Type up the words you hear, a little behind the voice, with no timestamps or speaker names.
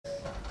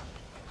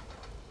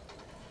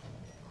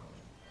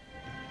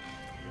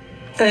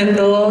I am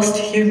the last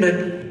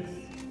human.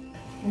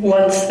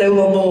 Once there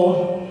were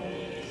more,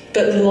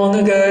 but long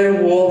ago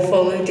war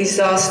followed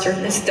disaster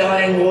in this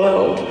dying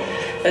world,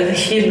 and the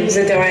humans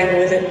are dying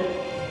with it.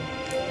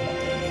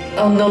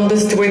 Our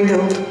numbers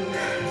dwindled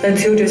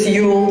until just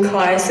Yule,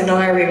 Caius, and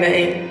I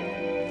remain.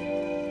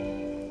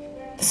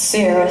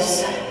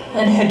 Ceres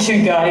and her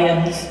two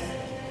guardians.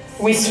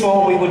 We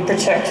swore we would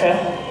protect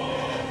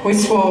her. We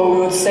swore we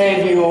would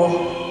save you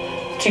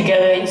all.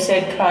 Together, you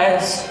said,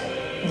 Caius,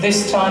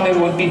 this time it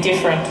would be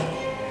different.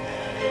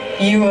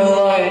 You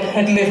alone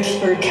had lived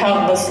through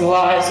countless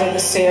lives of the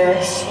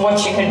Ceres,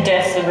 watching her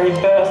death and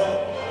rebirth.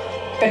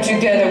 But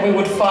together we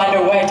would find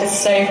a way to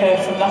save her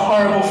from the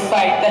horrible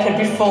fate that had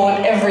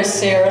befallen every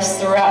Ceres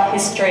throughout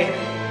history.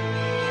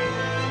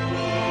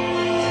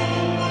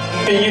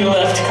 But you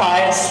left,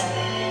 Caius.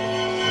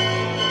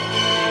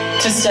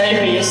 To save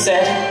her, you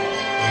said.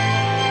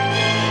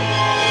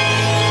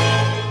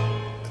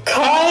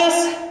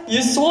 Caius,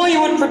 you swore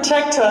you would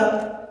protect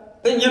her,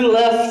 but you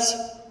left.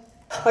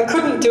 I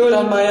couldn't do it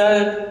on my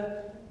own.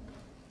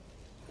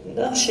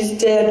 Now she's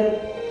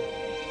dead.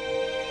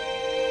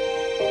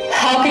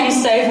 How can you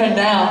save her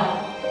now?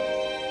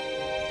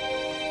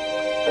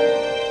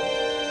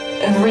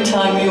 Every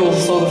time Yule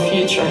saw the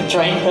future, it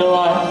drained her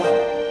life.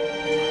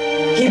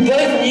 You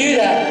both knew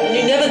that, and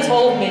you never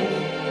told me.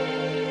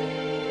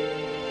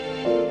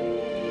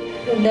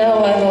 And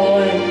now I'm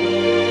alone.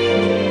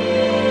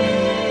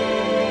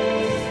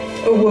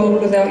 A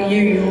world without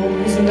you,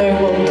 Yule, is no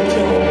world at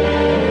all.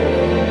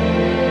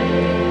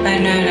 I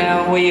know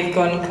now where you've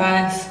gone,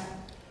 Caius.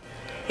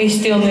 You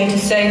still need to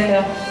save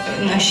her,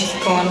 but now she's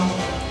gone.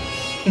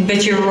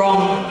 But you're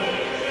wrong.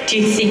 Do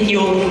you think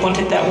Yule would want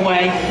it that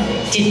way?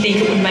 Do you think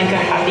it would make her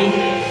happy?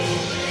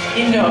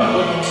 You know it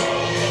wouldn't.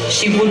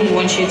 She wouldn't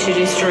want you to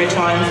destroy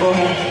time for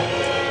her.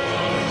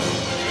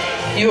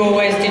 You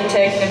always did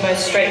take the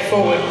most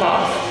straightforward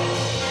path.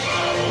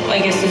 I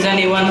guess there's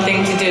only one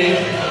thing to do.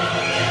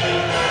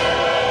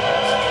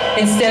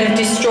 Instead of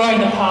destroying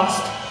the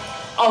past,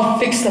 I'll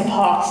fix the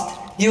past.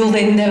 You'll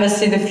then never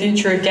see the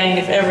future again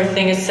if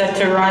everything is set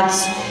to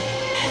rights.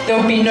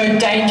 There'll be no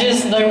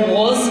dangers, no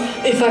wars.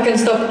 If I can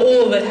stop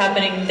all of it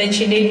happening, then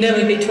she need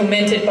never be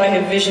tormented by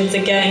her visions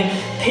again.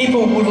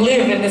 People will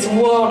live in this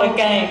world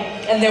again,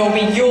 and there will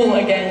be Yule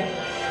again,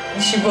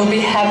 and she will be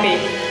happy.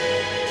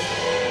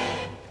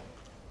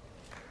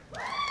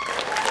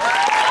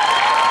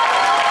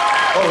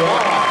 All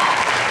right.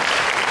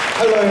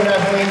 Hello,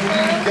 Natalie.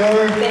 Here you go.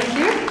 Thank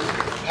you.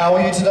 How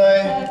are you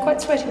today?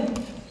 Quite sweaty.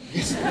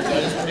 Yes,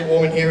 it's pretty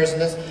warm in here,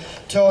 isn't it?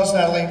 Tell us,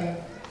 Natalie,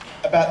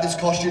 about this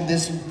costume,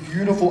 this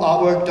beautiful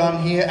artwork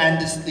done here, and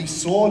these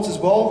swords as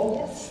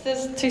well. Yes,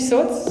 there's two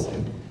swords.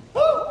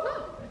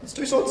 Oh, it's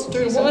two swords.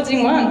 Two Swords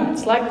in one.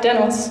 It's like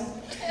Danos.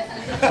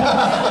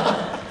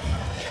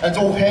 And it's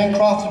all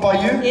handcrafted by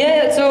you?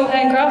 Yeah, it's all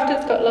handcrafted.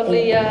 It's got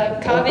lovely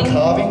carving.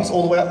 Carvings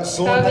all the way up the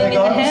sword Carving there, in the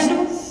guys.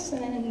 handles,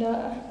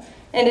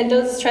 and it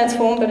does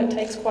transform, but it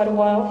takes quite a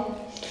while.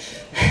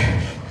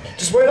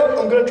 Just wait up,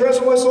 I'm going to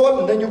transform my sword,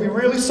 and then you'll be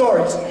really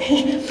sorry.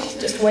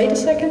 Just wait a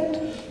second.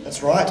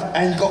 That's right.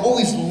 And you've got all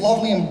this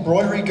lovely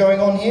embroidery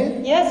going on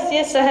here?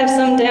 Yes, I have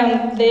some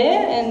down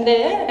there,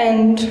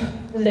 and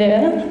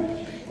there.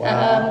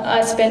 Wow.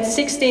 I spent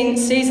 16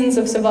 seasons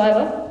of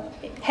Survivor,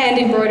 hand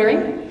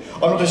embroidering.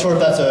 I'm not too sure if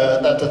that's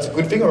a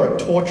good thing or a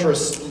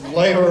torturous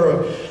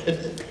labour.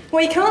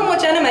 Well, you can't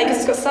watch anime because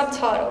it's got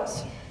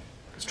subtitles.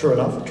 It's true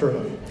enough, true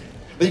enough.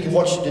 But you can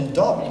watch it in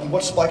dub, you can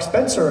watch Spike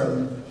Spencer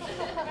and...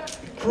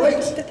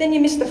 Great. But then you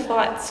miss the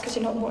fights because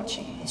you're not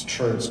watching. It's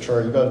true, it's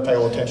true. You've got to pay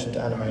all attention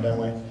to anime, don't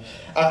we?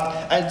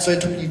 And so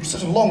it took you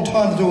such a long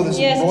time to do all this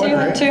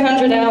embroidery. Yes,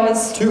 200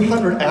 hours.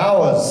 200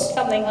 hours?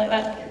 Something like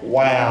that.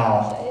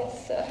 Wow.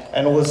 So yes,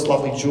 and all this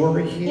lovely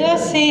jewellery here?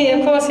 Yes,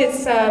 of course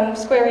it's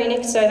Square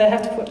Enix, so they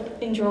have to put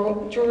in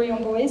jewellery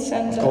on boys.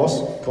 And, of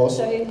course.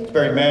 So it's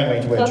very manly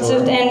to wear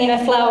jewellery.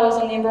 And flowers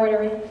on the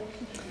embroidery.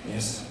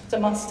 Yes. It's a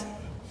must.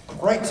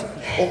 Great.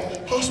 Well,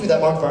 pass me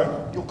that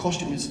microphone. Your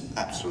costume is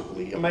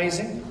absolutely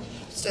amazing.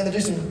 Stand there, do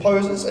some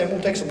poses, and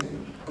we'll take some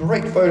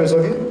great photos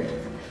of you.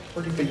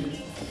 Pretty big.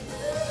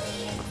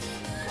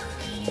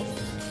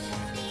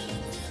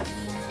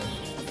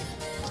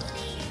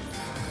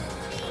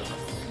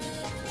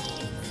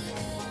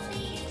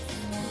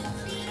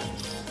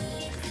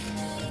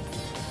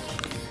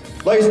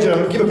 Ladies and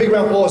gentlemen, give a big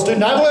round of applause to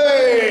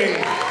Natalie!